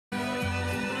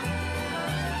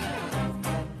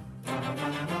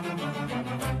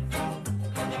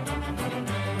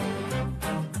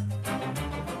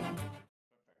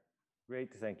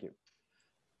Great, thank you.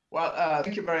 Well,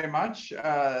 thank you very much.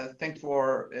 Thank you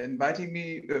for inviting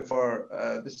me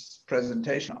for this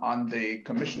presentation on the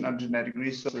Commission on Genetic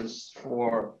Resources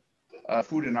for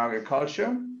Food and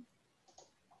Agriculture.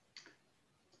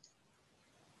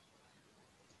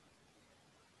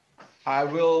 I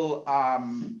will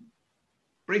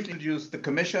briefly introduce the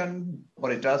Commission,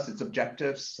 what it does, its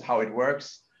objectives, how it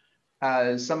works,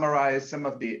 summarize some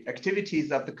of the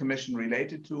activities of the Commission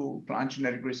related to plant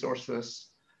genetic resources,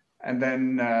 and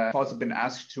then I've also been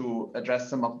asked to address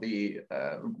some of the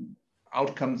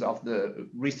outcomes of the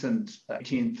recent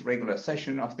 18th regular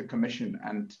session of the Commission.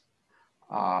 And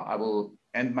I will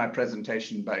end my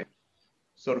presentation by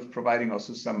sort of providing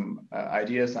also some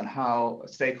ideas on how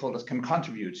stakeholders can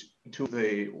contribute to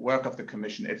the work of the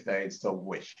Commission if they so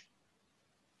wish.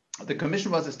 The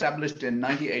Commission was established in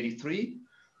 1983.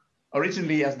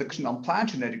 Originally as the Commission on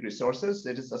Plant Genetic Resources.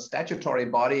 It is a statutory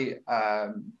body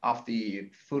of the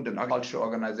Food and Agriculture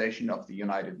Organization of the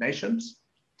United Nations.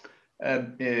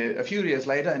 A few years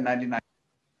later, in 1990,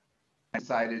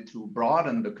 decided to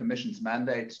broaden the Commission's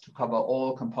mandate to cover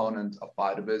all components of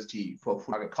biodiversity for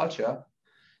food and agriculture.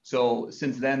 So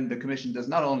since then, the Commission does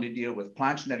not only deal with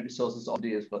plant genetic resources, also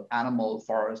deals with animal,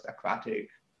 forest, aquatic,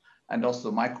 and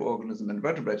also microorganism and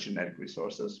vertebrate genetic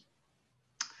resources.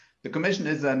 The Commission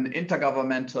is an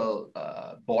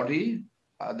intergovernmental body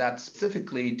that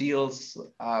specifically deals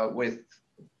with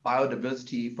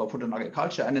biodiversity for food and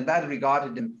agriculture. And in that regard,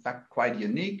 it is in fact quite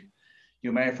unique.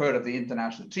 You may have heard of the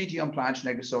International Treaty on Plant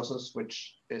Genetic Resources,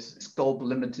 which is scope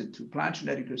limited to plant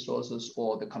genetic resources,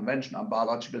 or the Convention on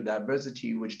Biological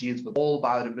Diversity, which deals with all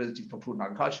biodiversity for food and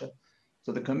agriculture.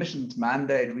 So the Commission's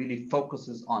mandate really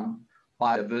focuses on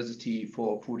biodiversity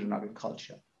for food and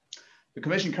agriculture. The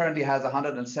Commission currently has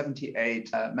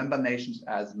 178 member nations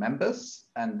as members,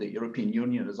 and the European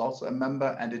Union is also a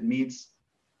member, and it meets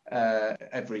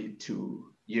every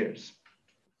 2 years.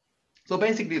 So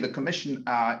basically, the Commission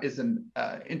is an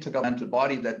intergovernmental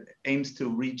body that aims to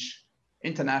reach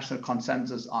international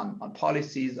consensus on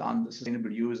policies on the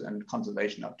sustainable use and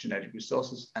conservation of genetic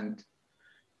resources, and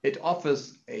it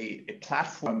offers a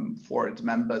platform for its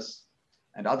members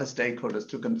and other stakeholders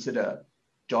to consider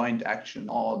joint action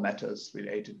on all matters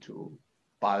related to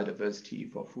biodiversity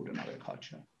for food and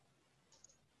agriculture.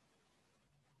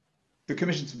 The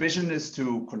Commission's vision is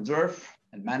to conserve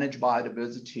and manage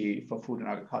biodiversity for food and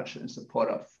agriculture in support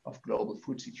of global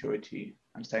food security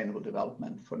and sustainable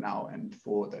development for now and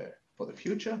for the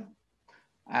future,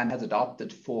 and has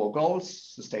adopted 4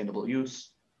 goals: sustainable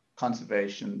use,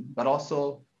 conservation, but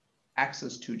also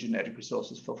access to genetic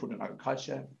resources for food and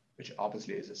agriculture, which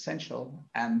obviously is essential,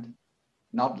 and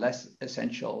not less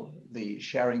essential, the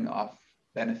sharing of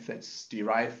benefits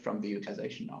derived from the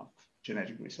utilization of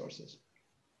genetic resources.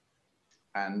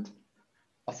 And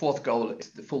a 4th goal is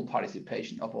the full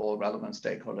participation of all relevant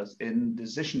stakeholders in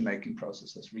decision-making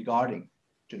processes regarding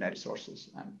genetic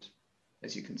resources. And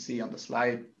as you can see on the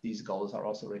slide, these goals are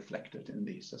also reflected in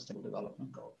the Sustainable Development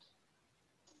Goals.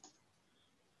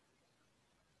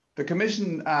 The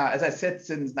Commission, as I said,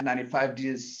 since 1995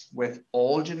 deals with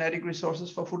all genetic resources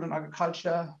for food and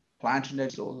agriculture, plant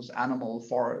genetic resources, animal,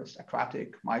 forest,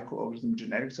 aquatic, microorganism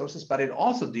genetic resources, but it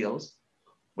also deals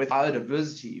with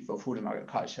biodiversity for food and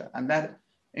agriculture. And that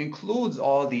includes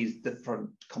all these different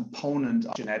components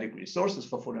of genetic resources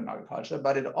for food and agriculture,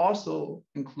 but it also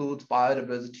includes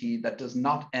biodiversity that does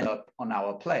not end up on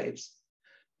our plates.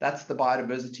 That's the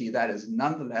biodiversity that is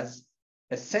nonetheless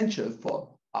essential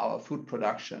for our food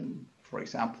production, for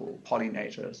example,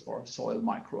 pollinators or soil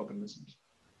microorganisms.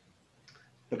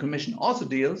 The Commission also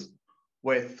deals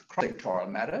with cross-sectoral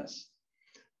matters.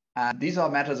 And these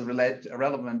are matters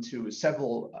relevant to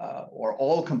several or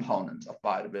all components of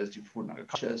biodiversity for food and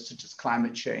agriculture, such as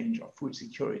climate change or food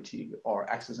security or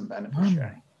access and benefit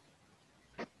sharing.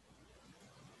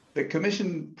 The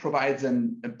Commission provides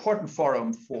an important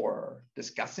forum for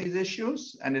discussing these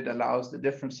issues, and it allows the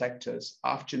different sectors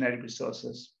of genetic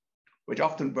resources, which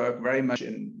often work very much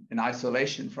in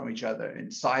isolation from each other,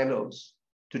 in silos,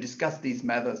 to discuss these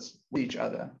matters with each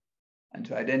other and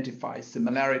to identify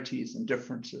similarities and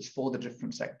differences for the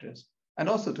different sectors, and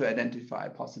also to identify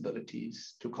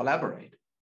possibilities to collaborate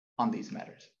on these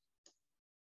matters.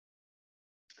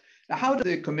 Now, how does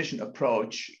the Commission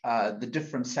approach the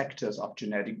different sectors of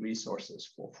genetic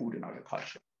resources for food and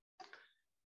agriculture?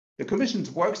 The Commission's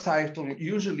work cycle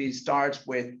usually starts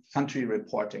with country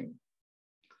reporting.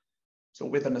 So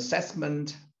with an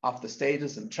assessment of the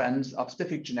status and trends of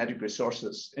specific genetic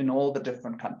resources in all the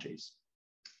different countries.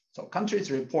 So countries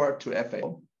report to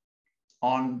FAO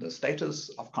on the status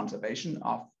of conservation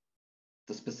of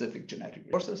the specific genetic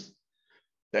resources.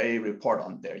 They report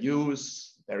on their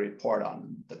use, they report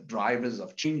on the drivers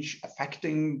of change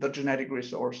affecting the genetic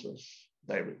resources,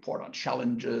 they report on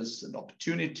challenges and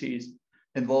opportunities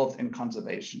involved in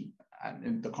conservation and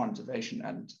in the conservation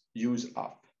and use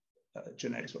of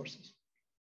genetic resources.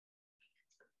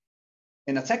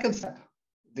 In a second step,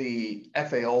 the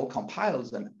FAO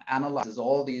compiles and analyzes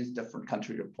all these different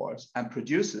country reports and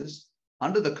produces,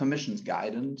 under the Commission's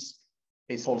guidance,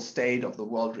 a whole State of the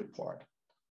World report,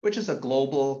 which is a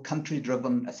global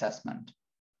country-driven assessment.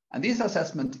 And these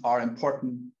assessments are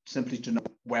important simply to know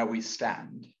where we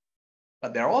stand,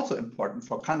 but they're also important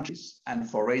for countries and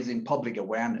for raising public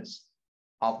awareness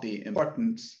of the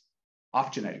importance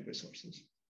of genetic resources.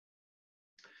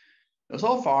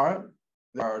 So far,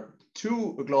 there are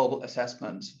 2 global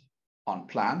assessments on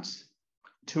plants,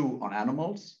 2 on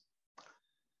animals,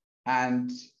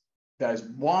 and there's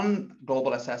 1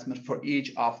 global assessment for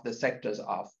each of the sectors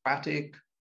of aquatic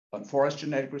and forest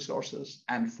genetic resources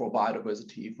and for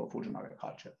biodiversity for food and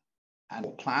agriculture. And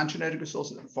for plant genetic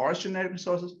resources and forest genetic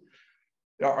resources,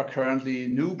 there are currently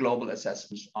new global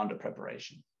assessments under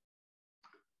preparation.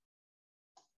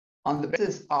 On the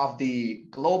basis of the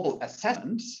global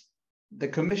assessments, the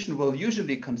Commission will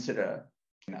usually consider,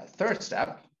 in a third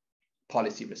step,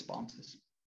 policy responses.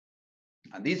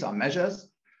 And these are measures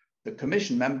the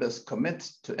Commission members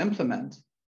commit to implement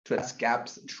to address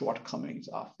gaps and shortcomings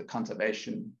of the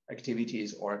conservation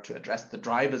activities or to address the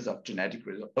drivers of genetic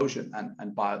erosion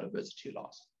and biodiversity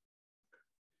loss.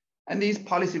 And these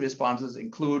policy responses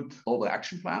include global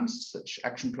action plans. Such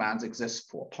action plans exist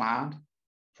for plant,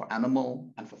 for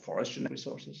animal, and for forest genetic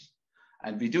resources.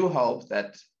 And we do hope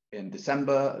that in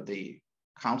December, the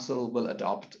Council will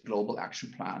adopt a global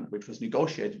action plan, which was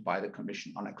negotiated by the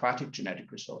Commission on aquatic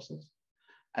genetic resources,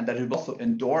 and that it will also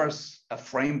endorse a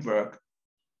framework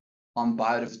on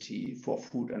biodiversity for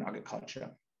food and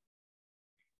agriculture.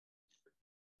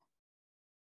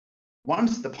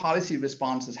 Once the policy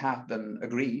responses have been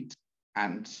agreed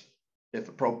and, if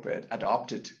appropriate,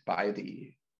 adopted by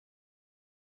the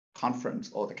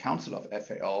conference or the Council of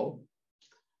FAO,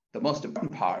 the most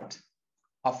important part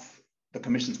of the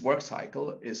Commission's work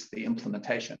cycle is the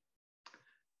implementation.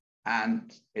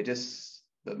 And it is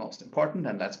the most important,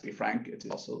 and let's be frank, it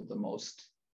is also the most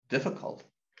difficult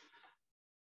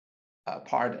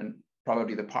part, and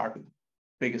probably the part with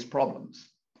biggest problems,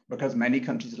 because many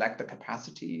countries lack the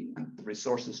capacity and the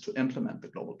resources to implement the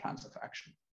global plans of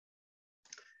action.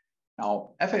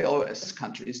 Now, FAO assists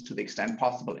countries to the extent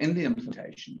possible in the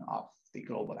implementation of the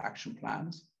global action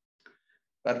plans,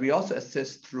 but we also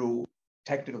assist through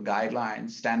technical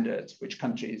guidelines, standards, which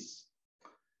countries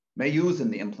may use in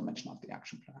the implementation of the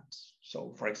action plans.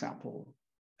 So, for example,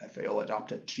 FAO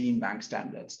adopted gene bank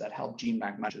standards that help gene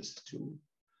bank managers to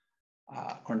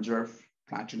conserve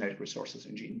plant genetic resources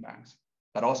in gene banks,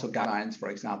 but also guidelines, for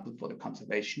example, for the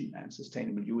conservation and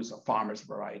sustainable use of farmers'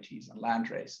 varieties and land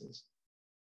races,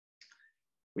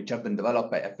 which have been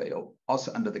developed by FAO,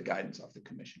 also under the guidance of the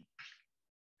Commission.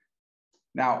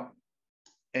 Now,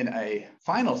 in a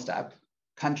final step,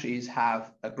 countries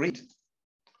have agreed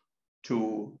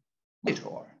to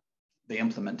monitor the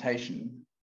implementation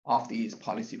of these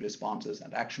policy responses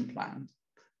and action plans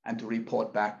and to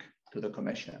report back to the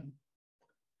Commission.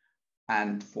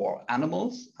 And for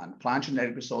animals and plant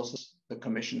genetic resources, the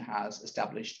Commission has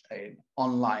established an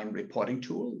online reporting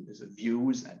tool, with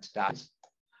views and data.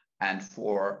 And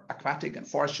for aquatic and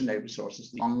forest genetic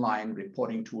resources, the online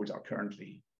reporting tools are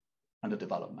currently under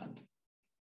development.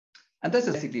 And this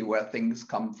is basically where things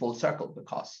come full circle,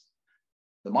 because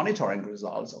the monitoring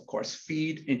results, of course,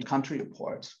 feed into country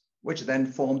reports, which then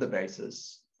form the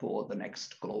basis for the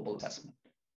next global assessment.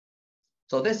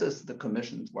 So this is the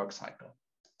Commission's work cycle.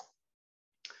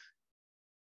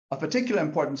 Of particular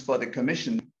importance for the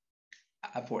Commission,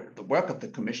 for the work of the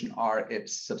Commission, are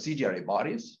its subsidiary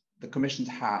bodies. The Commission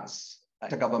has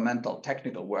intergovernmental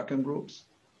technical working groups,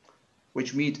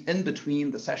 which meet in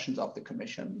between the sessions of the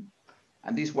Commission.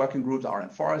 And these working groups are in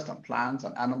forest, on plants,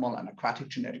 on animal and aquatic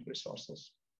genetic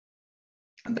resources.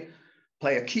 And they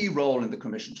play a key role in the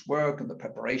Commission's work in the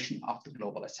preparation of the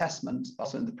global assessment,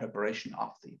 also in the preparation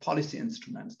of the policy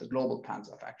instruments, the global plans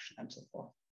of action, and so forth.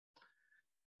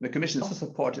 The Commission is also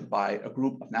supported by a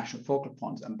group of national focal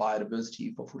points on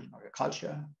biodiversity for food and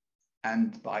agriculture,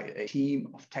 and by a team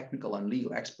of technical and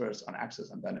legal experts on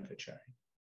access and benefit sharing.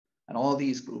 And all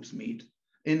these groups meet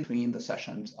in between the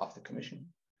sessions of the Commission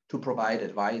to provide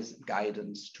advice and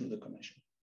guidance to the Commission.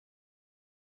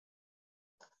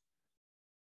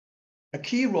 A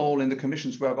key role in the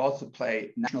Commission's work also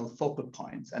play national focal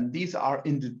points, and these are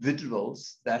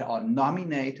individuals that are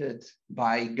nominated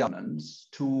by governments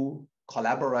to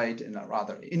collaborate in a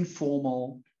rather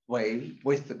informal way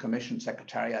with the Commission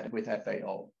Secretariat and with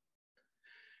FAO.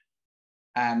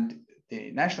 And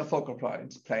the national focal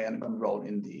points play an important role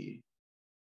in the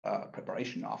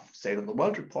preparation of State of the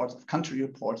World reports, of country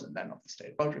reports, and then of the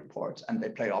State of the World reports. And they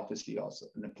play obviously also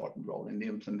an important role in the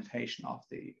implementation of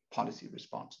the policy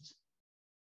responses.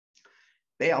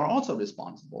 They are also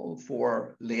responsible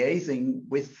for liaising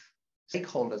with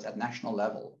stakeholders at national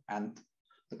level. And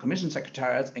the Commission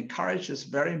Secretariat encourages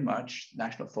very much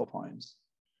national focal points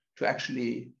to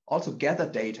actually also gather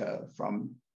data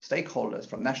from stakeholders,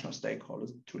 from national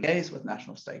stakeholders, to liaise with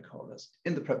national stakeholders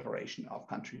in the preparation of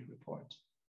country reports.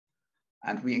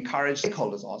 And we encourage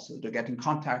stakeholders also to get in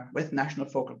contact with national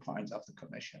focal points of the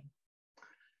Commission.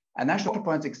 And national focal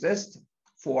points exist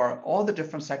for all the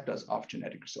different sectors of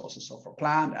genetic resources. So for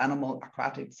plant, animal,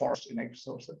 aquatic, forest genetic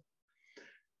resources.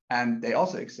 And they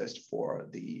also exist for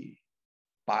the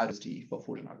biodiversity for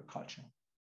food and agriculture.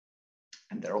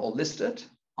 And they're all listed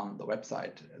on the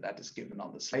website that is given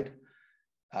on the slide,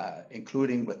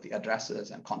 including with the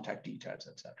addresses and contact details,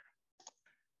 etc.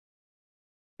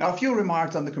 Now, a few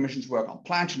remarks on the Commission's work on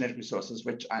plant genetic resources,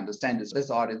 which I understand is this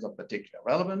audience of particular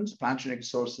relevance. Plant genetic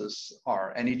resources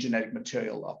are any genetic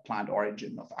material of plant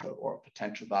origin of or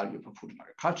potential value for food and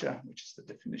agriculture, which is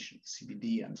the definition of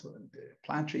CBD and so in the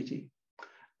plant treaty.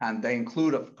 And they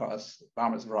include, of course,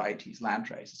 farmers' varieties, land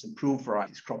traces, improved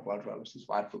varieties, crop wild relatives,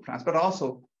 wild food plants, but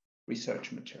also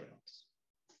research materials.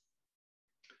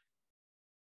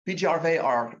 CGRFA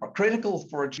are critical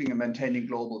for achieving and maintaining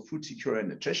global food security and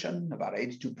nutrition. About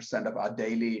 82% of our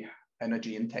daily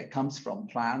energy intake comes from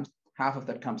plants. Half of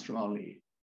that comes from only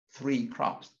 3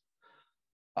 crops.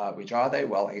 Which are they?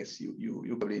 Well, I guess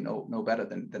you probably know better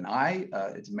than I.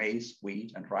 It's maize,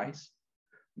 wheat, and rice.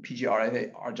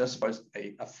 PGRFA are just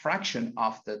a fraction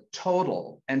of the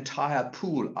total entire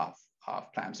pool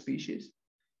of plant species.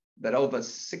 That over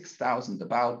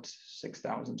about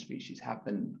 6,000 species have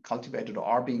been cultivated or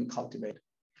are being cultivated.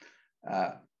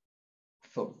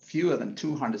 For fewer than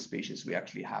 200 species, we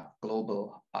actually have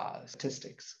global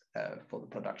statistics for the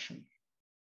production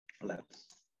levels.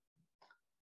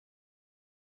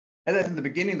 As in the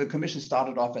beginning, the Commission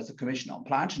started off as a Commission on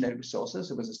Plant Genetic Resources.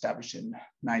 It was established in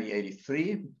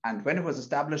 1983. And when it was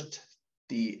established,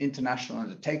 the international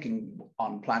undertaking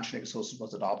on plant genetic resources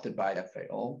was adopted by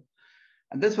FAO.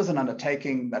 And this was an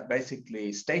undertaking that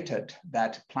basically stated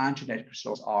that plant genetic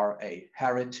resources are a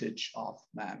heritage of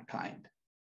mankind.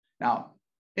 Now,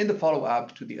 in the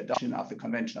follow-up to the adoption of the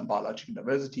Convention on Biological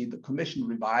Diversity, the Commission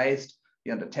revised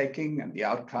the undertaking, and the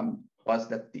outcome was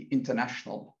that the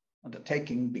international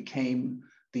undertaking became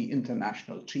the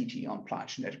International Treaty on Plant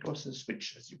Genetic Resources,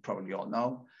 which, as you probably all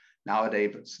know,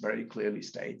 nowadays very clearly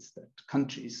states that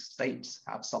states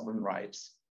have sovereign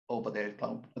rights over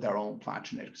their own plant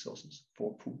genetic resources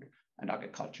for food and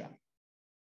agriculture.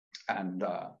 And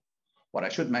what I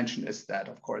should mention is that,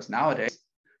 of course, nowadays,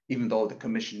 even though the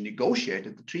Commission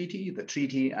negotiated the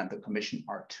treaty and the Commission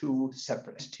are 2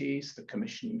 separate entities. The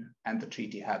Commission and the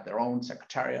treaty have their own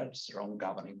secretariats, their own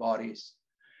governing bodies.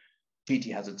 The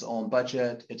treaty has its own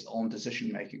budget, its own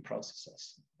decision-making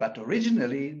processes. But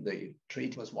originally, the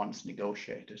treaty was once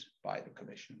negotiated by the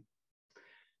Commission.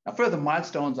 Now, further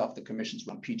milestones of the Commission's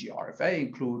on PGRFA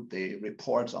include the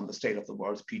reports on the state of the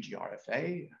world's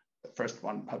PGRFA, the first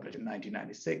one published in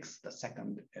 1996, the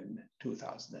second in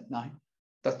 2009.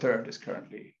 The third is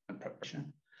currently in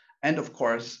preparation. And of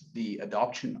course, the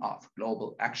adoption of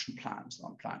global action plans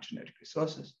on plant genetic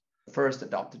resources, the first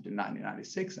adopted in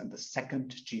 1996 and the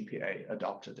second GPA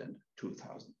adopted in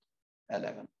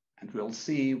 2011. And we'll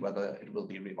see whether it will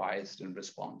be revised in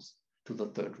response to the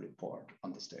third report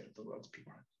on the state of the world's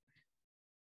PGRFA.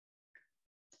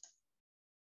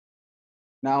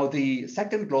 Now, the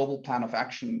second global plan of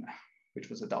action, which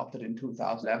was adopted in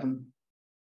 2011,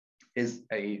 is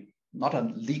not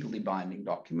a legally binding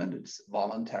document. It's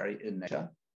voluntary in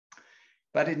nature,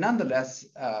 but it nonetheless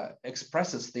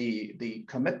expresses the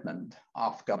commitment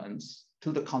of governments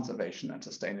to the conservation and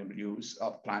sustainable use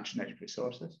of plant genetic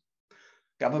resources.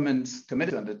 Governments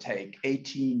committed to undertake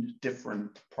 18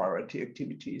 different priority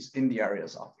activities in the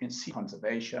areas of in situ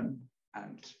conservation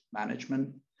and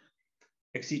management,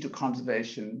 ex situ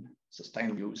conservation,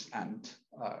 sustainable use, and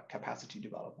capacity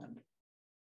development.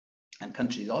 And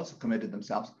countries also committed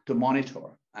themselves to monitor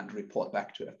and report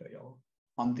back to FAO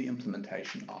on the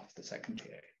implementation of the second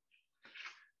GA.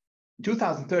 In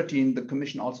 2013, the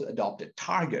Commission also adopted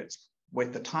targets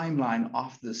with the timeline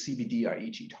of the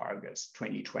CBD-REG targets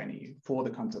 2020 for the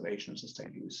conservation and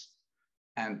sustainable use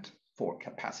and for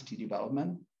capacity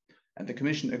development. And the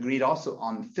Commission agreed also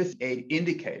on 58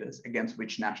 indicators against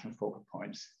which national focal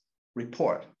points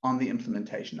report on the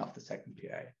implementation of the second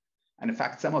PA. And in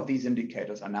fact, some of these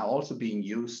indicators are now also being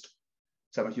used.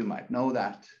 Some of you might know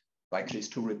that by countries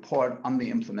to report on the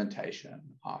implementation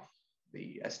of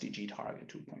the SDG target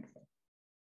 2.4.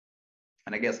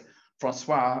 And I guess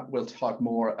Francois will talk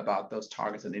more about those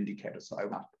targets and indicators, so I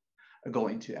will not go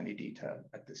into any detail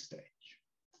at this stage.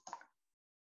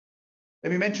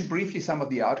 Let me mention briefly some of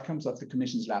the outcomes of the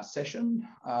Commission's last session.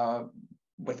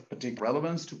 With particular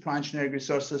relevance to plant genetic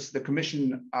resources, the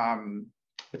Commission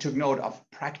took note of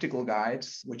practical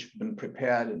guides which have been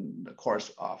prepared in the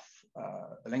course of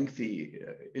lengthy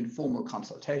informal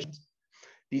consultations.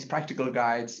 These practical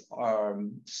guides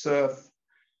serve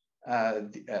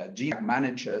gene bank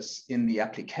managers in the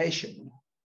application,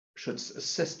 should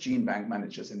assist gene bank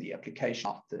managers in the application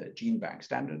of the gene bank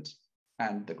standards.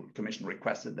 And the Commission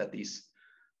requested that these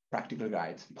practical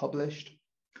guides be published.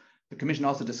 The Commission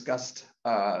also discussed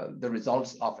the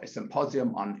results of a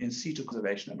symposium on in situ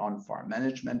conservation and on-farm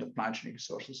management of plant genetic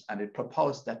resources, and it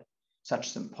proposed that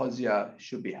such symposia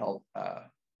should be held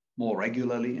more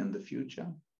regularly in the future.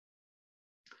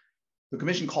 The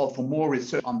Commission called for more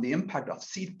research on the impact of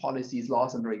seed policies,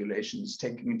 laws, and regulations,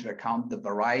 taking into account the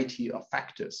variety of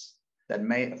factors that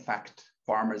may affect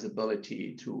farmers'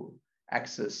 ability to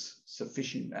access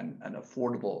sufficient and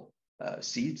affordable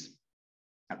seeds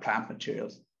and plant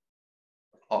materials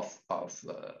of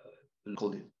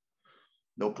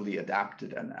locally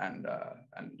adapted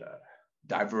and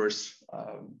diverse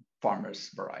farmers'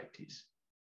 varieties.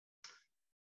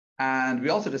 And we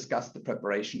also discussed the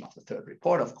preparation of the third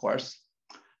report, of course.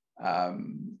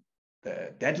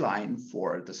 The deadline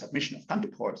for the submission of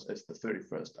country reports is the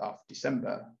 31st of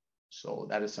December. So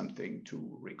that is something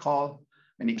to recall.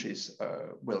 Many countries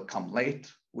will come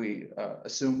late, we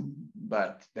assume,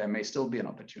 but there may still be an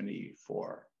opportunity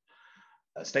for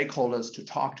stakeholders to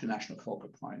talk to national focal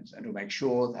points and to make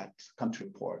sure that country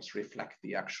reports reflect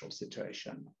the actual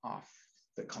situation of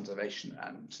the conservation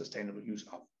and sustainable use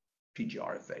of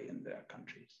CGRFA in their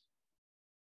countries.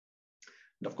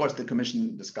 And of course, the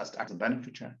Commission discussed access and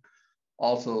benefit check,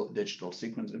 also digital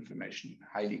sequence information,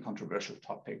 highly controversial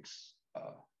topics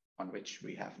on which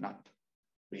we have not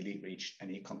really reached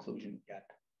any conclusion yet.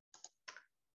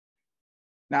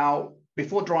 Now,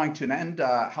 before drawing to an end,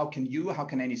 how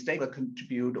can any stakeholder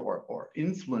contribute or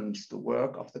influence the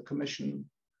work of the Commission?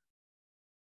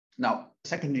 Now, the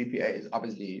second GPA is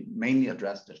obviously mainly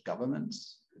addressed at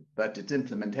governments, but its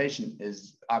implementation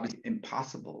is obviously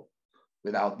impossible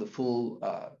without the full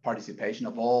participation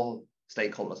of all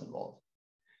stakeholders involved.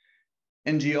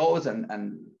 NGOs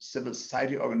and civil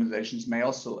society organizations may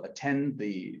also attend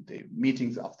the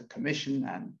meetings of the Commission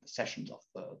and the sessions of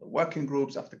the working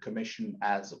groups of the Commission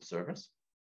as observers.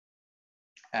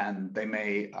 And they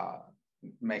may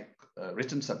make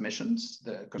written submissions.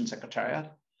 The Commission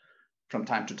Secretariat from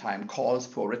time to time calls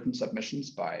for written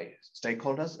submissions by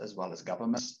stakeholders as well as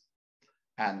governments.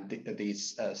 And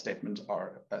these statements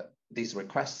are, these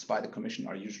requests by the Commission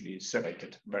are usually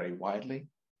circulated very widely.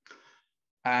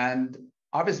 And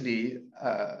obviously,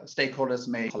 stakeholders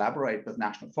may collaborate with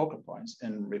national focal points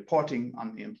in reporting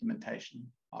on the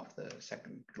implementation of the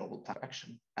second Global Plan of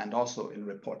Action and also in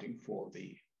reporting for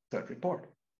the third report.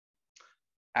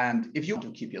 And if you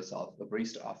want to keep yourself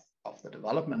abreast of the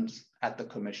developments at the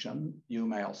Commission, you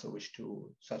may also wish to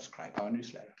subscribe to our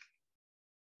newsletter.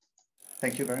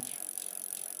 Thank you very much.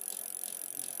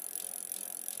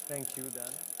 Thank you,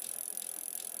 Dan.